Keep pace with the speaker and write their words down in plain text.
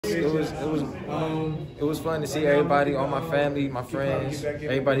was fun to see everybody, all my family, my friends,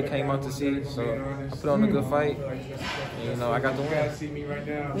 everybody came out to see. So I put on a good fight. And, I got the win.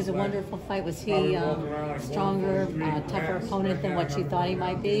 It was a wonderful fight. Was he stronger, tougher opponent than what you thought he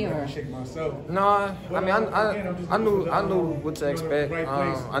might be, or? No, I mean I knew what to expect.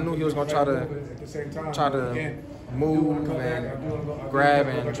 I knew he was gonna try to move and grab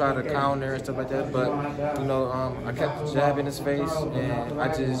and try to counter and stuff like that, but I kept jabbing his face and I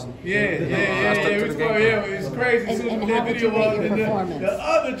just I stuck to the game. It's crazy. And how did you rate your performance? The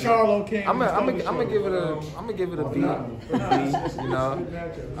other Charlo came. I'm gonna give it a B.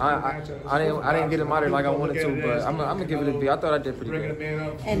 I didn't get him out there like I wanted to, but I'm gonna give it a B. I thought I did pretty good.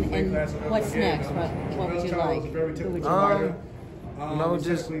 And what's next? What would you like? Who would you like?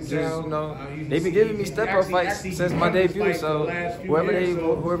 They've been giving me step-up fights since my debut, so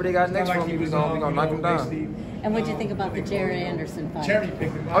whoever they got next for me, we gonna knock them down. And what'd you think about the Jared Anderson fight?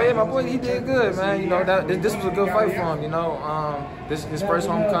 Oh yeah, my boy, he did good, man. This was a good fight for him. His first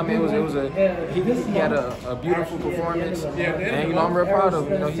homecoming, he had a beautiful performance, and I'm real proud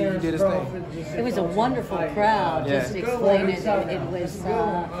of him. He did his thing. It was a wonderful crowd. Just explain it. It was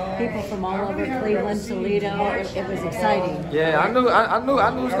people from all over Cleveland, Toledo. It was exciting. Yeah, I knew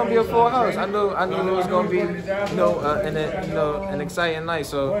it was gonna be a full house. I knew it was gonna be an exciting night.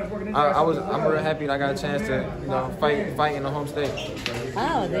 So I'm real happy that I got a chance to fight in the home state.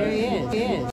 Oh, there he is.